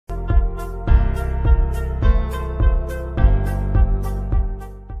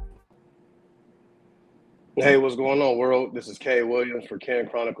Hey, what's going on, world? This is Kay Williams for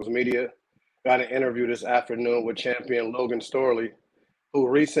Chronicles Media. Got an interview this afternoon with champion Logan Storley, who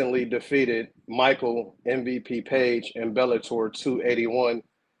recently defeated Michael MVP Page in Bellator 281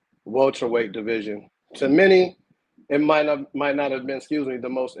 welterweight division. To many, it might not have been, the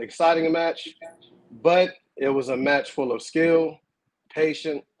most exciting match, but it was a match full of skill,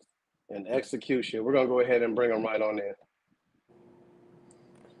 patience, and execution. We're gonna go ahead and bring him right on in.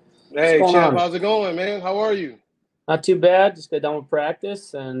 What's Hey, going champ, on? how's it going, man? How are you? Not too bad. Just got done with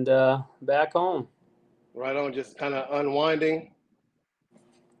practice and back home. Right on, just kind of unwinding.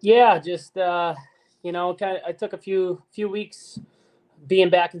 Yeah, just kind of. I took a few weeks being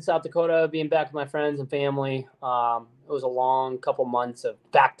back in South Dakota, being back with my friends and family. It was a long couple months of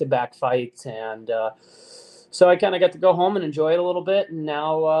back-to-back fights, and so I kind of got to go home and enjoy it a little bit. And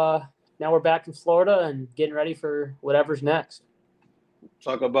now we're back in Florida and getting ready for whatever's next.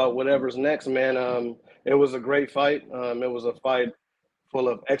 Talk about whatever's next, man. It was a great fight. It was a fight full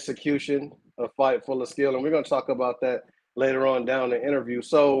of execution, a fight full of skill, and we're going to talk about that later on down the interview.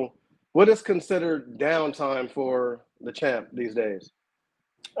 So, what is considered downtime for the champ these days?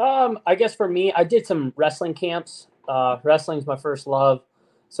 I guess for me, I did some wrestling camps. Wrestling's my first love,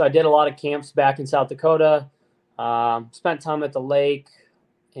 so I did a lot of camps back in South Dakota. Spent time at the lake,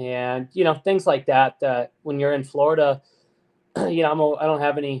 and things like that. That when you're in Florida, I don't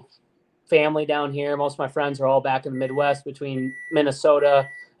have any family down here. Most of my friends are all back in the Midwest between Minnesota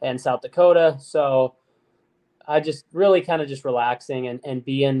and South Dakota. So I just really kind of just relaxing and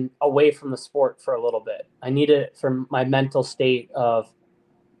being away from the sport for a little bit. I need it for my mental state of.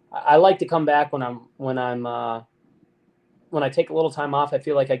 I like to come back when I take a little time off. I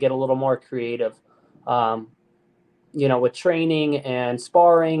feel like I get a little more creative, um, with training and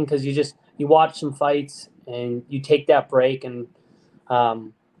sparring, because you watch some fights and you take that break, and I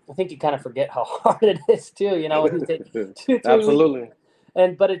think you kind of forget how hard it is too. When you take 2 3 weeks, Absolutely.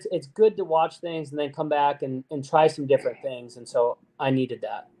 but it's good to watch things and then come back and try some different things, and so I needed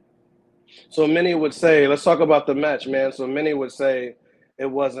that. So many would say, let's talk about the match, man. So many would say it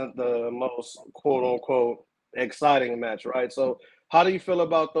wasn't the most quote unquote exciting match, right? So, how do you feel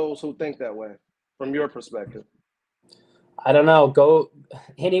about those who think that way from your perspective? I don't know. Go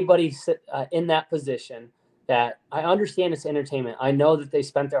anybody in that position. That I understand it's entertainment. I know that they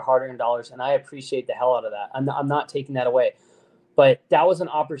spent their hard-earned dollars, and I appreciate the hell out of that. I'm not taking that away, but that was an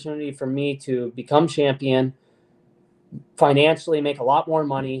opportunity for me to become champion, financially make a lot more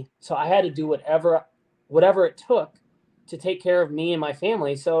money. So I had to do whatever it took to take care of me and my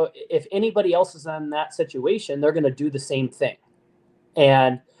family. So if anybody else is in that situation, they're going to do the same thing.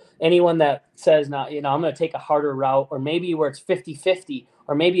 And anyone that says, now, I'm going to take a harder route, or maybe where it's 50-50,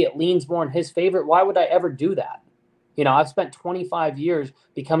 or maybe it leans more in his favor, why would I ever do that? I've spent 25 years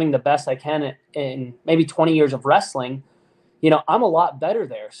becoming the best I can in maybe 20 years of wrestling. I'm a lot better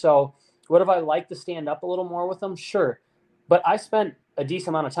there. So would have I liked to stand up a little more with him? Sure. But I spent a decent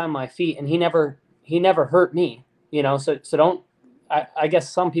amount of time on my feet, and he never hurt me, so don't, I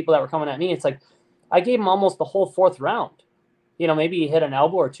guess some people that were coming at me, it's like, I gave him almost the whole fourth round. Maybe he hit an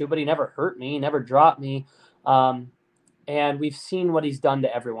elbow or two, but he never hurt me. He never dropped me. And we've seen what he's done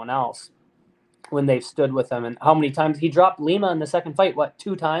to everyone else when they've stood with him, and how many times he dropped Lima in the second fight. What,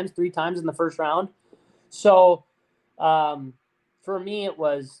 2 times, 3 times in the first round? So for me, it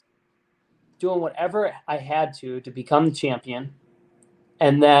was doing whatever I had to become the champion.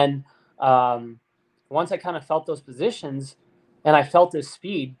 And then once I kind of felt those positions and I felt his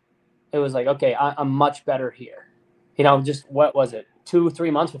speed, it was like, okay, I'm much better here. Just what was it? 2 3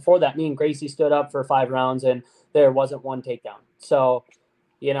 months before that, me and Gracie stood up for 5 rounds and there wasn't one takedown. So,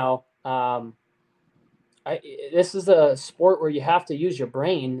 this is a sport where you have to use your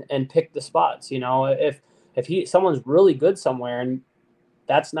brain and pick the spots. If someone's really good somewhere and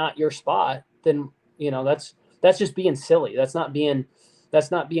that's not your spot, then that's just being silly. That's not being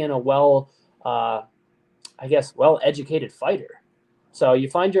a well educated fighter. So you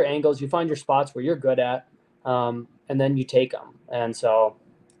find your angles, you find your spots where you're good at, and then you take them. And so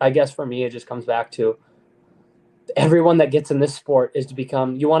I guess for me, it just comes back to everyone that gets in this sport is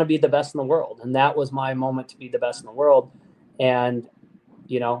you want to be the best in the world. And that was my moment to be the best in the world. And,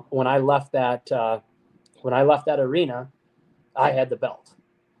 when I left that arena, I had the belt.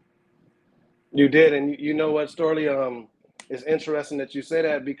 You did, and you know what, Storley? It's interesting that you say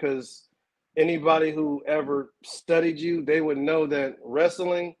that because anybody who ever studied you, they would know that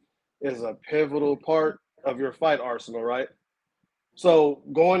wrestling is a pivotal part of your fight arsenal, right? So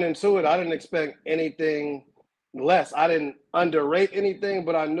going into it, I didn't expect anything less. I didn't underrate anything,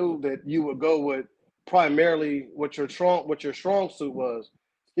 but I knew that you would go with primarily what your strong suit was.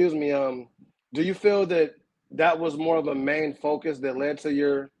 Excuse me. Do you feel that that was more of a main focus that led to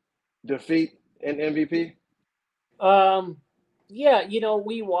your defeat in MVP? Um, yeah,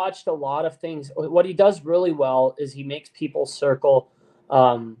 we watched a lot of things. What he does really well is he makes people circle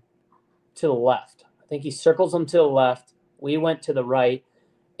um, to the left. I think he circles them to the left. We went to the right,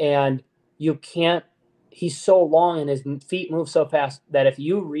 and you can't. He's so long and his feet move so fast that if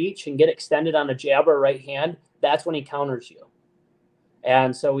you reach and get extended on a jab or right hand, that's when he counters you.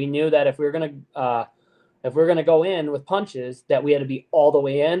 And so we knew that if we are gonna go in with punches, that we had to be all the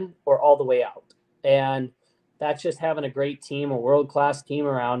way in or all the way out. And that's just having a great team, a world class team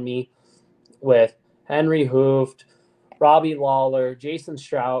around me with Henry Hooft, Robbie Lawler, Jason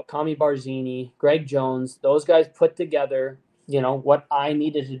Strout, Kami Barzini, Greg Jones. Those guys put together, what I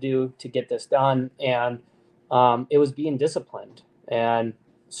needed to do to get this done. And it was being disciplined and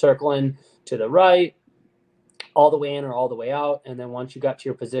circling to the right, all the way in or all the way out. And then once you got to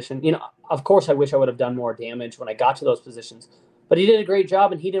your position, of course, I wish I would have done more damage when I got to those positions, but he did a great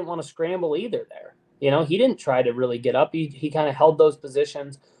job and he didn't want to scramble either there. He didn't try to really get up. He kind of held those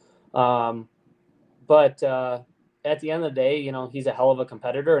positions. But at the end of the day, he's a hell of a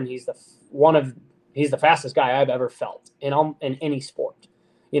competitor, and he's the fastest guy I've ever felt in any sport.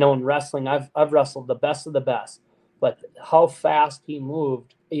 In wrestling, I've wrestled the best of the best, but how fast he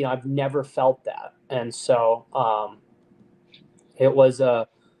moved, I've never felt that. And so it was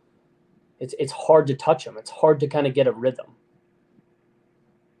it's hard to touch him. It's hard to kind of get a rhythm.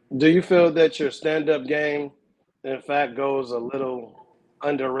 Do you feel that your stand-up game, in fact, goes a little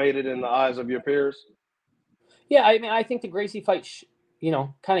underrated in the eyes of your peers? Yeah, I mean, I think the Gracie fight,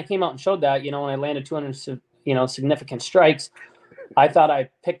 kind of came out and showed that. When I landed 200, significant strikes, I thought I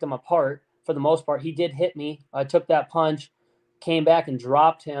picked him apart for the most part. He did hit me. I took that punch, came back and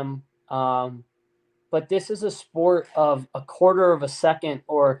dropped him. But this is a sport of a quarter of a second,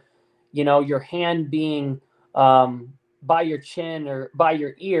 or, your hand being by your chin or by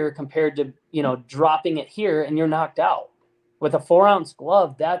your ear compared to, dropping it here and you're knocked out. With a 4-ounce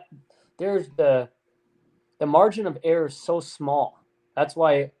glove, that there's the margin of error is so small. That's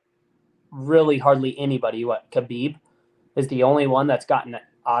why really hardly anybody, Khabib is the only one that's gotten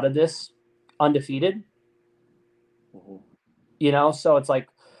out of this undefeated. Mm-hmm. So it's like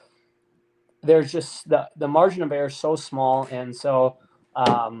there's just the margin of error is so small, and so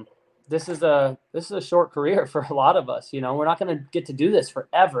this is a short career for a lot of us. We're not going to get to do this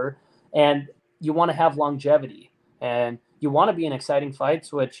forever, and you want to have longevity, and you want to be in exciting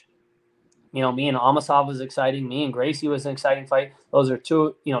fights, which me and Amasov was exciting. Me and Gracie was an exciting fight. Those are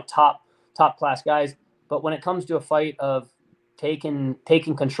two, top class guys. But when it comes to a fight of taking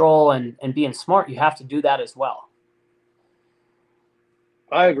control and being smart, you have to do that as well.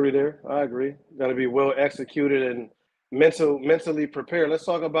 I agree there. I agree. Got to be well executed and mentally prepared. Let's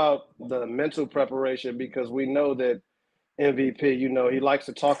talk about the mental preparation, because we know that MVP, he likes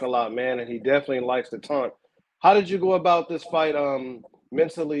to talk a lot, man, and he definitely likes to taunt. How did you go about this fight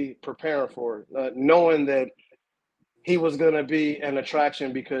mentally preparing for it, knowing that he was going to be an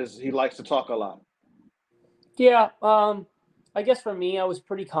attraction because he likes to talk a lot? Yeah, I guess for me, I was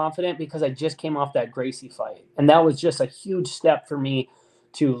pretty confident because I just came off that Gracie fight, and that was just a huge step for me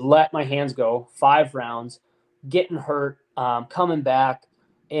to let my hands go 5 rounds, getting hurt, coming back,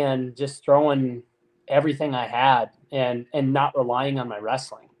 and just throwing everything I had, and not relying on my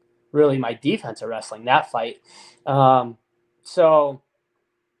wrestling, really my defensive wrestling that fight. So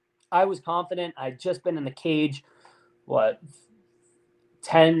I was confident. I'd just been in the cage,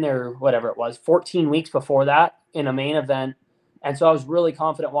 10 or whatever it was, 14 weeks before that in a main event. And so I was really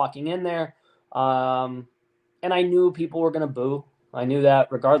confident walking in there. And I knew people were going to boo. I knew that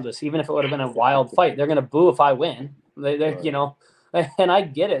regardless, even if it would have been a wild fight, they're going to boo if I win. Right. And I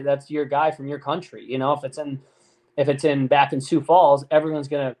get it. That's your guy from your country. If it's in back in Sioux Falls, everyone's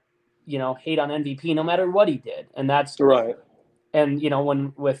going to, hate on MVP no matter what he did. And that's right. And,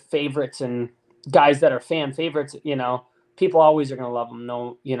 when with favorites and guys that are fan favorites, people always are going to love them,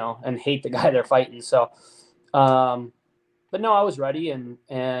 and hate the guy they're fighting. So, but no, I was ready,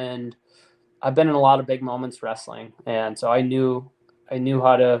 and I've been in a lot of big moments wrestling, and so I know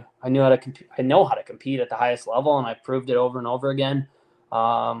how to compete at the highest level, and I proved it over and over again.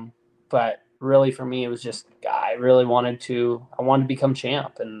 But really, for me, it was just I wanted to become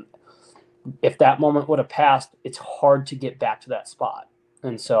champ, and if that moment would have passed, it's hard to get back to that spot.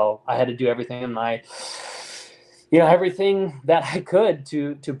 And so I had to do everything in my, everything that I could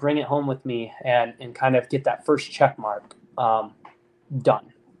to bring it home with me and kind of get that first check mark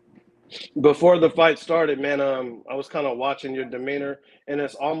done. Before the fight started, man, I was kind of watching your demeanor, and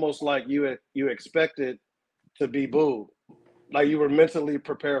it's almost like you expected to be booed. Like you were mentally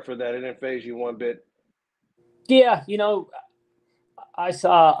prepared for that. It didn't faze you one bit. Yeah, I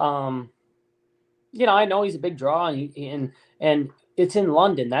saw, I know he's a big draw, and it's in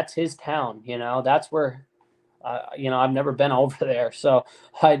London. That's his town. That's where, I've never been over there, so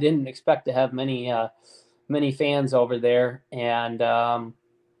I didn't expect to have many fans over there. And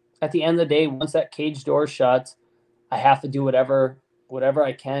at the end of the day, once that cage door shuts, I have to do whatever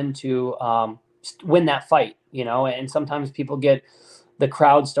I can to win that fight. And sometimes the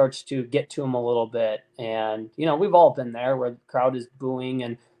crowd starts to get to them a little bit, and we've all been there where the crowd is booing,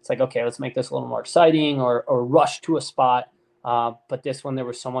 and it's like, okay, let's make this a little more exciting, or rush to a spot. But this one, there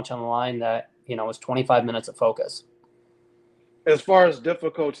was so much on the line that it was 25 minutes of focus. As far as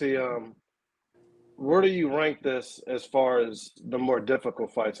difficulty, where do you rank this as far as the more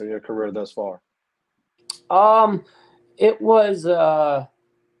difficult fights in your career thus far? It was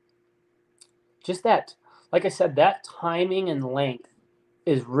just that, like I said, that timing and length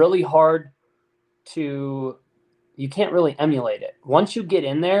is really hard you can't really emulate it. Once you get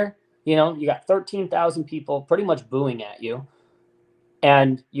in there, you got 13,000 people pretty much booing at you,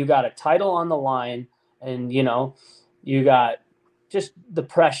 and you got a title on the line, and you got just the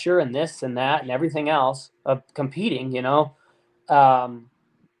pressure and this and that and everything else of competing.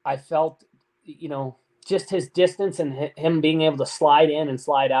 I felt, just his distance and him being able to slide in and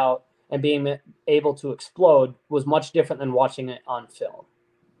slide out and being able to explode was much different than watching it on film.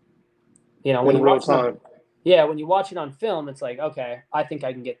 When in real time. When you watch it on film, it's like, okay, I think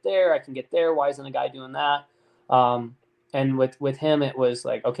I can get there. I can get there. Why isn't a guy doing that? And with him, it was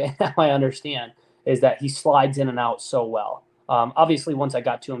like, okay, now I understand, is that he slides in and out so well. Obviously, once I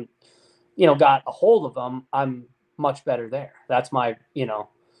got to him, got a hold of him, I'm much better there. That's my,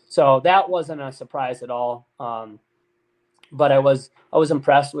 so that wasn't a surprise at all. But I was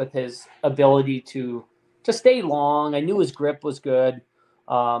impressed with his ability to stay long. I knew his grip was good.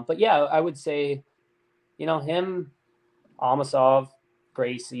 But yeah, I would say, him, Amasov,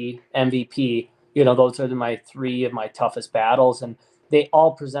 Gracie, MVP, those are my three of my toughest battles, and they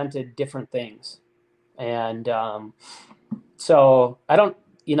all presented different things. And so I don't,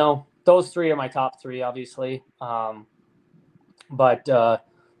 those three are my top three, obviously. But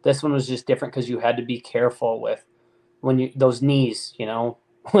this one was just different because you had to be careful with those knees,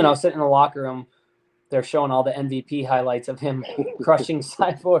 when I was sitting in the locker room, they're showing all the MVP highlights of him crushing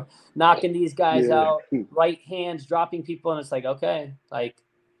Cyborg, knocking these guys out, right hands, dropping people. And it's like, okay, like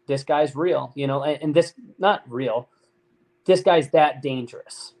this guy's real, and this, not real. This guy's that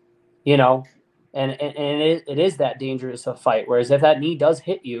dangerous, and it is that dangerous a fight. Whereas if that knee does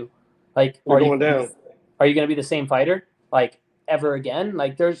hit you, like, You're going down. Are you going to be the same fighter, like, ever again?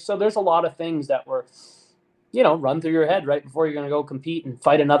 Like there's a lot of things that were, run through your head right before you're going to go compete and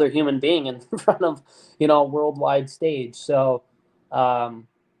fight another human being in front of, a worldwide stage. So, but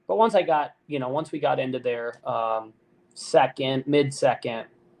once we got into there, mid-second,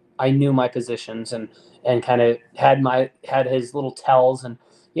 I knew my positions and kind of had his little tells, and,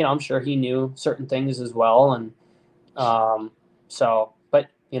 I'm sure he knew certain things as well. And, but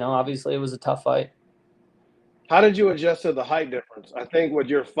obviously it was a tough fight. How did you adjust to the height difference? I think with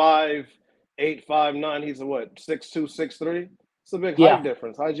your 5'8", 5'9", he's a what, 6'2", 6'3"? It's a big height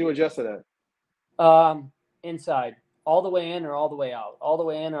difference. How did you adjust to that? Inside, all the way in or all the way out, all the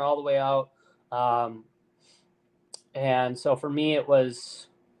way in or all the way out. And so for me, it was,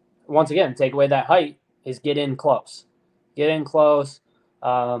 once again, take away that height is get in close.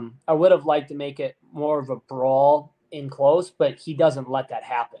 I would have liked to make it more of a brawl in close, but he doesn't let that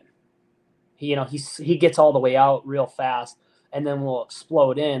happen. He gets all the way out real fast and then will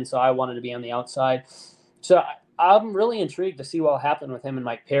explode in. So I wanted to be on the outside. So I'm really intrigued to see what happened with him and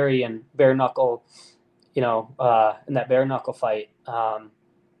Mike Perry and bare knuckle, in that bare knuckle fight.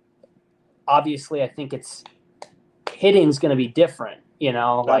 Obviously, I think hitting's going to be different,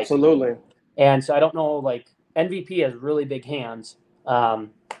 Absolutely. And so I don't know, MVP has really big hands,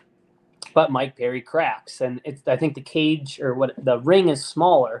 but Mike Perry cracks, and I think the cage or the ring is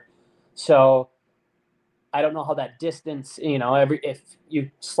smaller. So I don't know how that distance, if you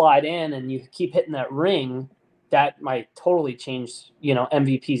slide in and you keep hitting that ring, that might totally change,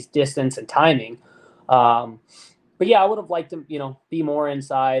 MVP's distance and timing. But yeah, I would have liked to, be more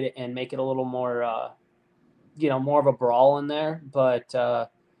inside and make it a little more, more of a brawl in there. But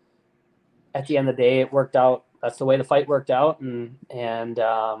at the end of the day, it worked out. That's the way the fight worked out. And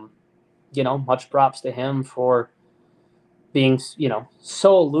much props to him for being,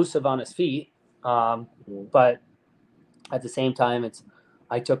 so elusive on his feet. But at the same time,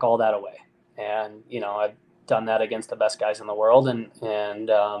 I took all that away, and I've done that against the best guys in the world, and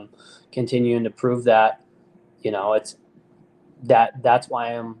continuing to prove that, it's that's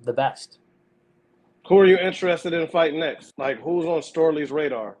why I'm the best. Who are you interested in fighting next? Like, who's on Storley's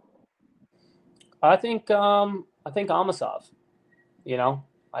radar? I think Amasov. You know,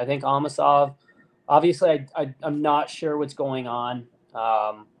 I think Amasov. Obviously, I'm not sure what's going on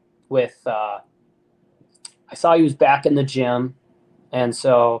with. I saw he was back in the gym, and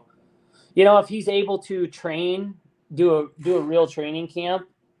so, you know, if he's able to train, do a real training camp,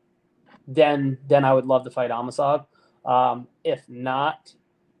 then I would love to fight Amasov. If not,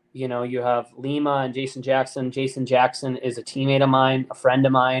 you know, you have Lima and Jason Jackson. Jason Jackson is a teammate of mine, a friend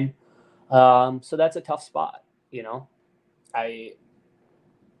of mine. So that's a tough spot. You know, I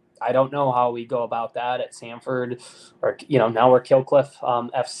don't know how we go about that at Sanford, or, you know, now we're Killcliff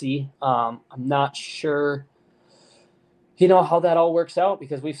FC. I'm not sure, you know, how that all works out,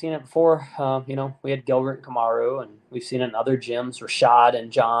 because we've seen it before. You know, we had Gilbert and Kamaru, and we've seen it in other gyms, Rashad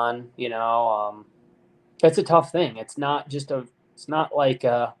and John. You know, it's a tough thing. It's not like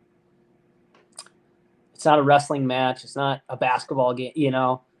it's not a wrestling match. It's not a basketball game. You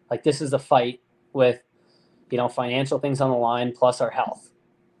know, like, this is a fight with, you know, financial things on the line plus our health.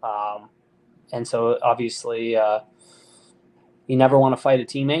 And so obviously, you never want to fight a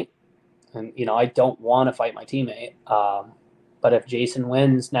teammate, and, you know, I don't want to fight my teammate. But if Jason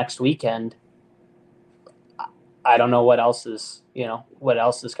wins next weekend, I don't know what else is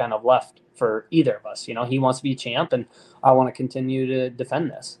kind of left for either of us. You know, he wants to be champ, and I want to continue to defend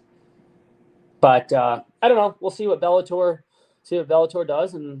this. But I don't know. We'll see what Bellator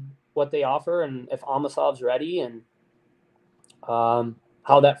does and what they offer, and if Amasov's ready, and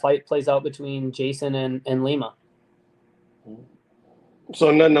how that fight plays out between Jason and Lima.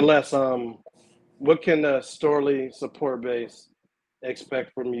 So nonetheless, what can the Storley support base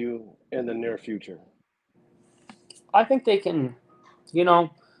expect from you in the near future? I think they can, you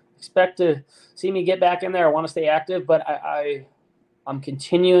know, expect to see me get back in there. I want to stay active, but I'm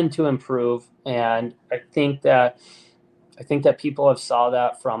continuing to improve, and I think that people have saw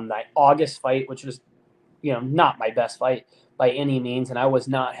that from that August fight, which was, you know, not my best fight by any means, and I was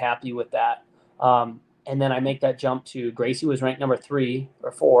not happy with that. And then I make that jump to Gracie was ranked number 3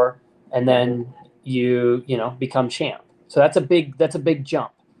 or 4, and then you know, become champ. So that's a big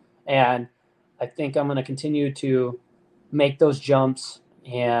jump, and I think I'm going to continue to make those jumps.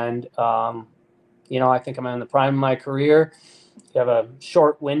 And you know, I think I'm in the prime of my career. You have a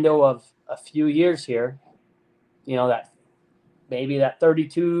short window of a few years here. You know, that maybe that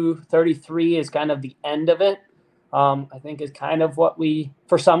 32, 33 is kind of the end of it. I think is kind of what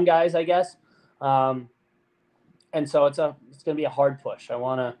for some guys, I guess. And so it's going to be a hard push. I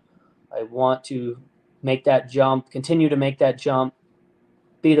want to make that jump, continue to make that jump,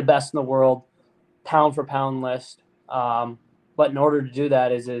 be the best in the world, pound for pound list. But in order to do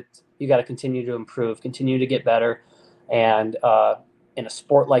that, you got to continue to improve, continue to get better. And in a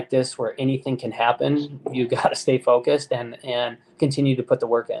sport like this, where anything can happen, you got to stay focused and continue to put the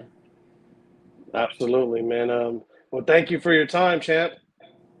work in. Absolutely, man. Well, thank you for your time, champ.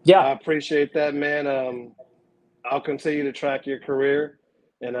 Yeah, I appreciate that, man. I'll continue to track your career,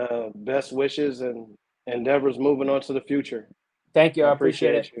 and best wishes and endeavors moving on to the future. Thank you. I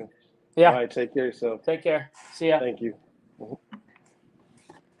appreciate it. you. Yeah. All right, take care of yourself. Take care. See ya. Thank you.